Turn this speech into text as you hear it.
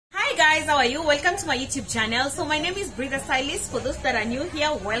guys, how are you? Welcome to my YouTube channel. So my name is Breather Stylist. For those that are new here,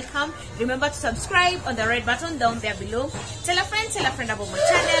 welcome. Remember to subscribe on the red button down there below. Tell a friend about my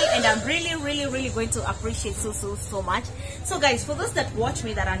channel, and I'm really going to appreciate so much. So guys, for those that watch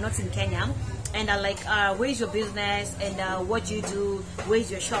me that are not in Kenya and are like, where's your business and what do you do,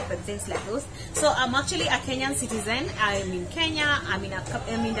 where's your shop and things like those. So I'm actually a Kenyan citizen. I'm in Kenya. I'm in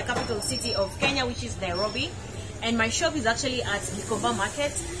the capital city of Kenya, which is Nairobi. And my shop is actually at Mtumba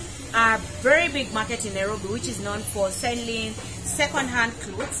market, a very big market in Nairobi, which is known for selling second-hand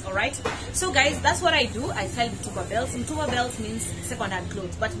clothes. All right, so guys, that's what I do. I sell Mtumba belts. Mtumba belts means second-hand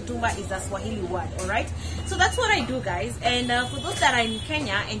clothes, but Mtumba is a Swahili word. All right, so that's what I do, guys. And for those that are in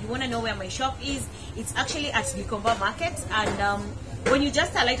Kenya and you want to know where my shop is, it's actually at Mtumba market. And when you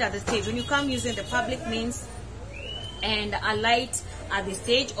just alight at the stage, when you come using the public means and alight at the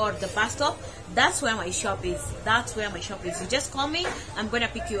stage or the bus stop, that's where my shop is. That's where my shop is. You just call me, I'm gonna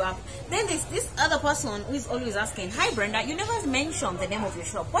pick you up. Then there's this other person who is always asking, hi Brenda, you never mentioned the name of your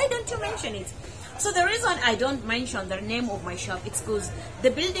shop. Why don't you mention it? So the reason I don't mention the name of my shop, it's because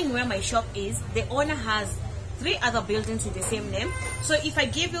the building where my shop is, the owner has 3 other buildings with the same name. So if I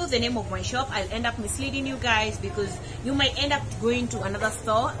give you the name of my shop, I'll end up misleading you guys, because you might end up going to another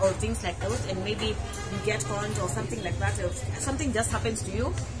store or things like those, and maybe you get caught or something like that, or something just happens to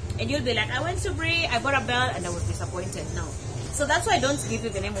you and you'll be like, I went to Brie, I bought a belt and I was disappointed. No. So that's why I don't give you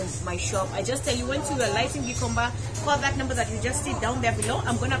the name of my shop. I just tell you, when to your lighting Gikomba, call that number that you just see down there below.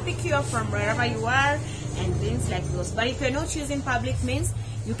 I'm gonna pick you up from wherever you are and things like those. But if you're not using public means,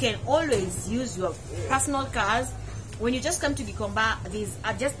 you can always use your personal cars. When you just come to Gikomba, these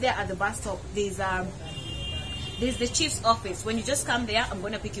are just there at the bus stop. There's the chief's office. When you just come there, I'm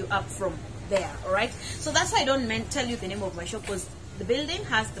gonna pick you up from there. All right. So that's why I don't tell you the name of my shop, because the building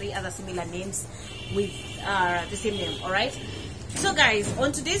has 3 other similar names with the same name. All right. So guys,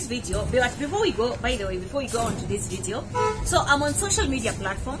 on today's video, but before we go, by the way, before we go on to this video, so I'm on social media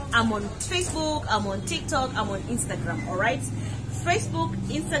platform. I'm on Facebook, I'm on TikTok, I'm on Instagram. All right. Facebook,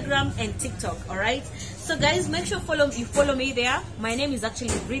 Instagram, and TikTok. All right. So guys, make sure you follow me there. My name is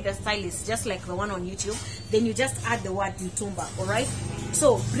actually Breather Stylist, just like the one on YouTube. Then you just add the word Mtumba. All right.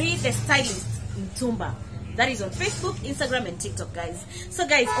 So Breather Stylist Mtumba. That is on Facebook, Instagram, and TikTok, guys. So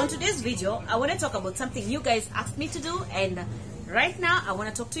guys, on today's video, I want to talk about something you guys asked me to do, and right now I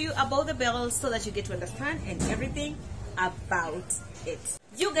want to talk to you about the bells so that you get to understand and everything about it.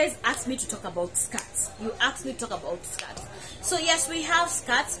 You guys asked me to talk about skirts. You asked me to talk about skirts. So yes, we have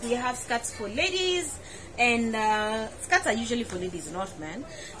skirts. We have skirts for ladies, and skirts are usually for ladies, not men.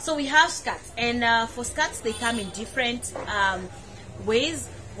 So we have skirts, and for skirts, they come in different ways.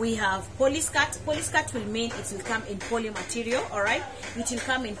 We have poly skirt. Poly skirt will mean it will come in poly material. All right, it will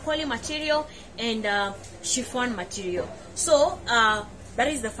come in poly material and chiffon material. So that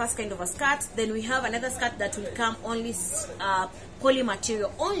is the first kind of a skirt. Then we have another skirt that will come only poly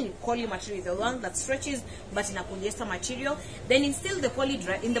material, the one that stretches but in a polyester material. Then in still the poly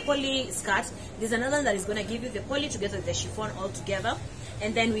skirt, there's another one that is going to give you the poly together with the chiffon all together.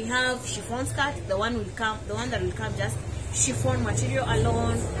 And then we have chiffon skirt, the one that will come just chiffon material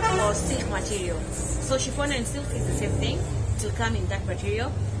alone or silk material. So chiffon and silk is the same thing. It will come in that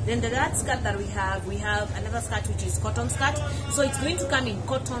material. Then the third skirt that we have another skirt which is cotton skirt. So it's going to come in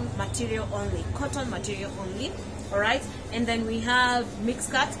cotton material only. All right. And then we have mixed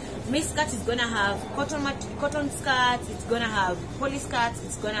skirt. Mixed skirt is gonna have cotton skirt. It's gonna have poly skirt.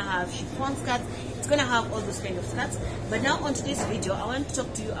 It's gonna have chiffon skirt. It's gonna have all those kind of skirts. But now on today's video, I want to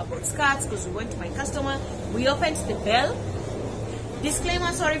talk to you about skirts, because we went to my customer. We opened the bell.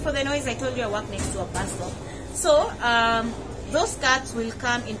 Disclaimer: sorry for the noise. I told you I work next to a bus stop. So those skirts will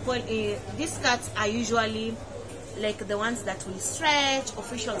come in poly. These skirts are usually like the ones that will stretch,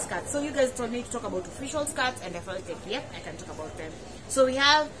 official skirts. So you guys told me to talk about official skirts, and I felt like, yep, I can talk about them. So we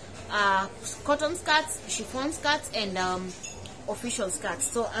have cotton skirts, chiffon skirts, and official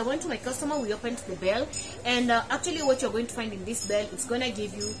skirts. So I went to my customer, we opened the bell, and actually what you're going to find in this bell, it's going to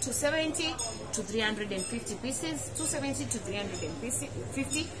give you 270 to 350 pieces, 270 to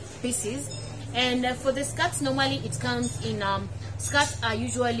 350 pieces. And for the skirts, normally it comes in skirts are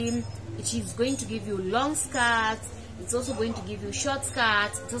usually, it is going to give you long skirts, it's also going to give you short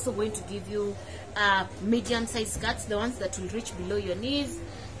skirts, it's also going to give you medium size skirts, the ones that will reach below your knees.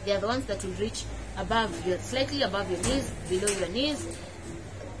 They are the ones that will reach slightly above your knees, below your knees.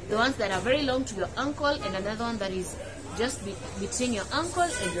 The ones that are very long to your ankle, and another one that is just between your ankle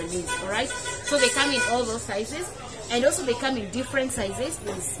and your knees. All right. So they come in all those sizes, and also they come in different sizes.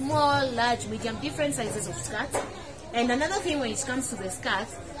 There's small, large, medium, different sizes of skirts. And another thing, when it comes to the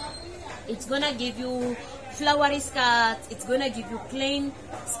skirts, it's gonna give you flowery skirt, it's gonna give you plain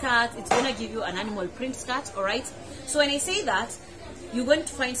skirt, it's gonna give you an animal print skirt. All right, so when I say that, you're going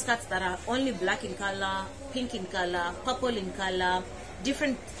to find skirts that are only black in color, pink in color, purple in color,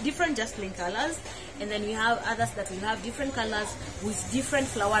 different just plain colors, and then we have others that will have different colors with different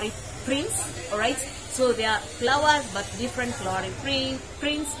flowery prints. All right, so they are flowers but different flowery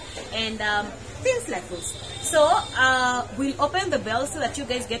prints and things like those. So we'll open the bell so that you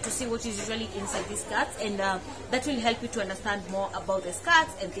guys get to see what is usually inside these skirts, and that will help you to understand more about the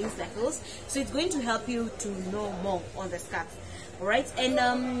skirts and things like those. So it's going to help you to know more on the skirts. All right, and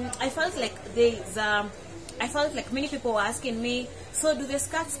I felt like many people were asking me, so do the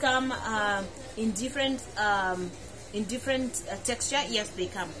skirts come in different texture? Yes, they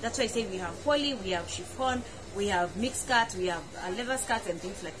come. That's why I say we have poly, we have chiffon, we have mixed skirts, we have leather skirts and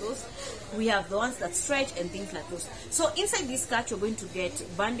things like those. We have the ones that stretch and things like those. So inside this skirt, you're going to get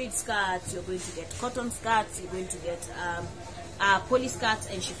bandage skirts, you're going to get cotton skirts, you're going to get poly skirts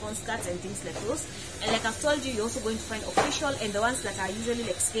and chiffon skirts and things like those. And like I've told you, you're also going to find official and the ones that are usually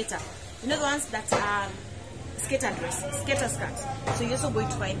like skater. You know, the ones that are skater skirts. So you're also going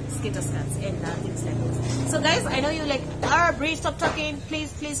to find skater skirts and things like those. So guys, I know you're like, Brie, stop talking,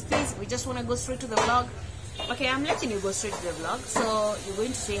 please. We just want to go straight to the vlog. Okay, I'm letting you go straight to the vlog. So you're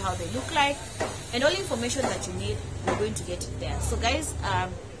going to see how they look like, and all information that you need, you're going to get it there. So guys,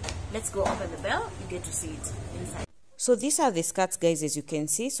 let's go open the bell. You get to see it inside. So these are the skirts, guys, as you can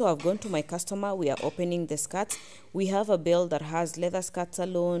see. So I've gone to my customer. We are opening the skirts. We have a bell that has leather skirts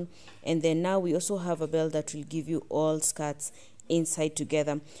alone, and then now we also have a bell that will give you all skirts inside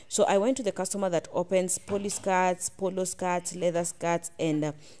together. So I went to the customer that opens poly skirts, polo skirts, leather skirts,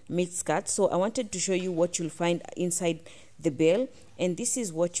 and mixed skirts. So I wanted to show you what you'll find inside the bell, and this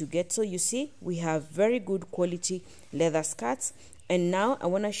is what you get. So you see, we have very good quality leather skirts. And now I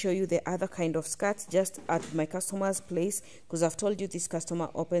want to show you the other kind of skirts just at my customer's place, because I've told you this customer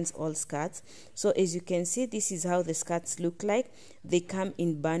opens all skirts. So as you can see, this is how the skirts look like. They come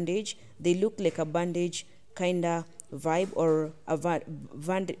in bandage. They look like a bandage kind of vibe, or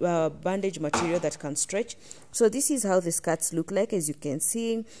a bandage material that can stretch. So this is how the skirts look like. As you can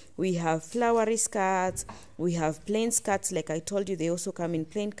see, we have flowery skirts, we have plain skirts. Like I told you, they also come in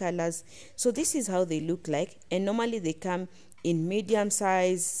plain colors. So this is how they look like, and normally they come in medium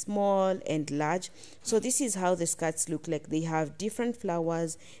size, small, and large. So this is how the skirts look like. They have different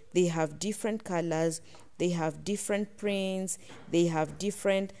flowers, they have different colors, they have different prints, they have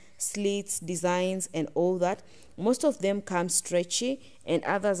different slits, designs, and all that. Most of them come stretchy, and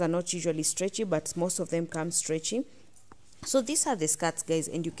others are not usually stretchy, but most of them come stretchy. So these are the skirts, guys,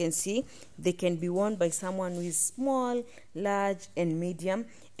 and you can see they can be worn by someone who is small, large, and medium,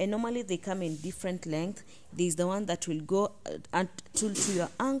 and normally they come in different length. There's the one that will go to your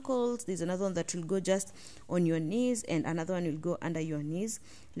ankles, there's another one that will go just on your knees, and another one will go under your knees.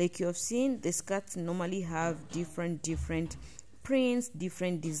 Like you have seen, the skirts normally have different prints,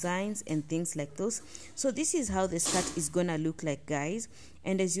 different designs, and things like those. So this is how the skirt is gonna look like, guys,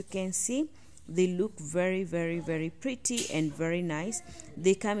 and as you can see, they look very pretty and very nice.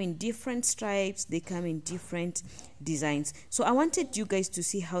 They come in different stripes, they come in different designs. So I wanted you guys to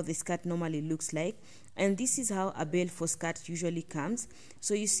see how the skirt normally looks like, and this is how a bell for skirt usually comes.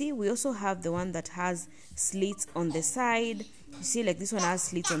 So you see, we also have the one that has slits on the side. You see, like this one has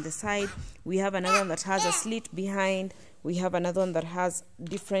slits on the side. We have another one that has a slit behind. We have another one that has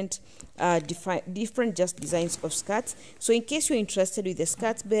different just designs of skirts. So in case you're interested with the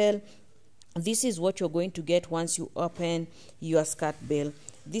skirt bell, this is what you're going to get once you open your skirt bell.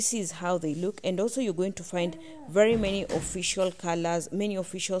 This is how they look, and also you're going to find very many official colors, many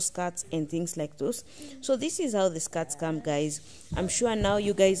official skirts, and things like those. So this is how the skirts come, guys. I'm sure now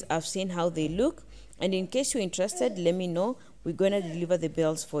you guys have seen how they look, and in case you're interested, let me know. We're going to deliver the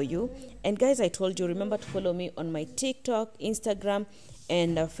bells for you. And guys, I told you, remember to follow me on my TikTok, Instagram,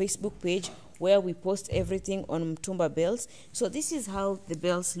 and Facebook page, where we post everything on Mtumba Bales. So this is how the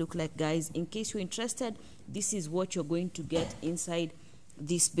bells look like, guys. In case you're interested, this is what you're going to get inside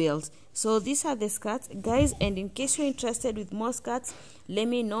these bells. So these are the skirts, guys, and in case you're interested with more skirts, let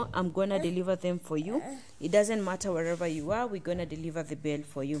me know. I'm gonna deliver them for you. It doesn't matter wherever you are, we're gonna deliver the bell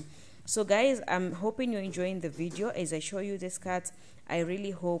for you. So guys, I'm hoping you're enjoying the video as I show you the skirts. I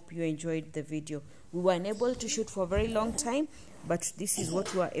really hope you enjoyed the video. We were unable to shoot for a very long time, but this is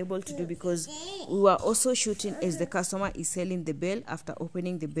what we were able to do because we were also shooting as the customer is selling the bell after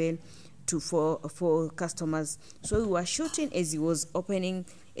opening the bell for customers. So we were shooting as he was opening,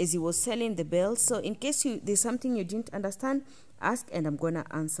 as he was selling the bell. So in case there's something you didn't understand, ask and I'm gonna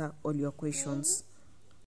answer all your questions.